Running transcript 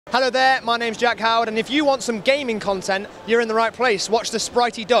Hello there, my name's Jack Howard, and if you want some gaming content, you're in the right place. Watch the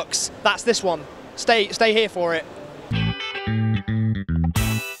Spritey Ducks. That's this one. Stay here for it.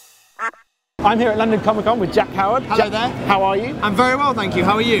 I'm here at London Comic Con with Jack Howard. Hello Jack, there. How are you? I'm very well, thank you.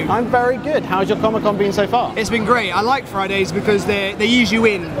 How are you? I'm very good. How's your Comic Con been so far? It's been great. I like Fridays because they ease you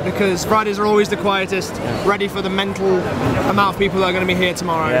in, because Fridays are always the quietest, ready for the mental amount of people that are going to be here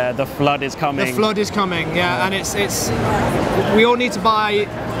tomorrow. Yeah, the flood is coming. The flood is coming, yeah, and it's we all need to buy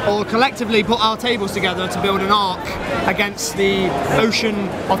or collectively put our tables together to build an ark against the ocean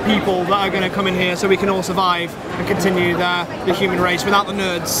of people that are going to come in here, so we can all survive and continue the human race without the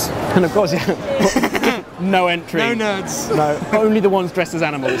nerds. And of course, no entry. No nerds. No, only the ones dressed as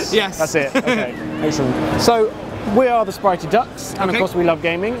animals. Yes. That's it. Okay, excellent. So, we are the Spritey Ducks, and of course we love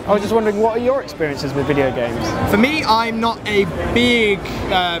gaming. I was just wondering, what are your experiences with video games? For me, I'm not a big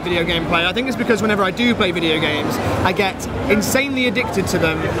video game player. I think it's because whenever I do play video games, I get insanely addicted to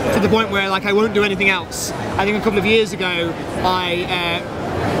them, to the point where I won't do anything else. I think a couple of years ago, I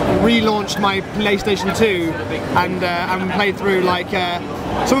relaunched my PlayStation 2 and played through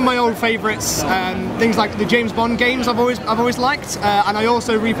some of my old favourites, things like the James Bond games I've always liked, and I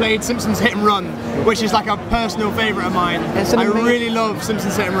also replayed Simpsons Hit and Run, which is like a personal favourite of mine. I really love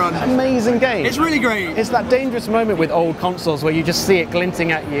Simpsons Hit and Run. Amazing game. It's really great. It's that dangerous moment with old consoles where you just see it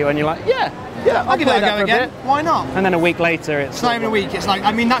glinting at you and you're like, yeah, I'll give that a go again. Bit. Why not? And then a week later it's not even a week. It's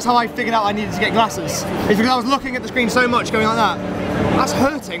that's how I figured out I needed to get glasses. It's because I was looking at the screen so much, going like that. That's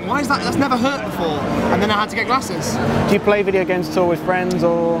hurting. Why is that? That's never hurt before. And then I had to get glasses. Do you play video games at all with friends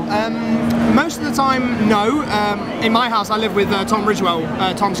or? Most of the time, no. In my house, I live with Tom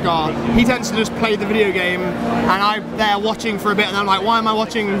Ridgewell, Tom Scar. He tends to just play the video game, and I'm there watching for a bit, and I'm like, why am I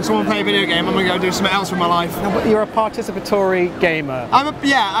watching someone play a video game? I'm gonna go do something else with my life. No, but you're a participatory gamer.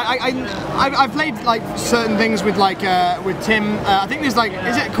 I've played certain things with with Tim. I think there's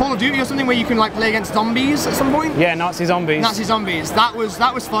is it Call of Duty or something where you can play against zombies at some point? Yeah, Nazi zombies. Nazi zombies. That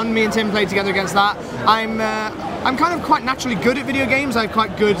was fun. Me and Tim played together against that. I'm kind of quite naturally good at video games. I have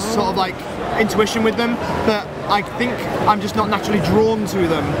quite good sort of intuition with them, but I think I'm just not naturally drawn to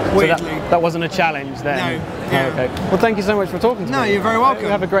them, weirdly. So that wasn't a challenge then? No. Yeah. Oh, okay. Well, thank you so much for talking to me. No, you're very welcome.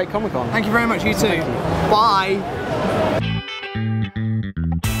 Have a great Comic Con. Thank you very much. You too. Bye.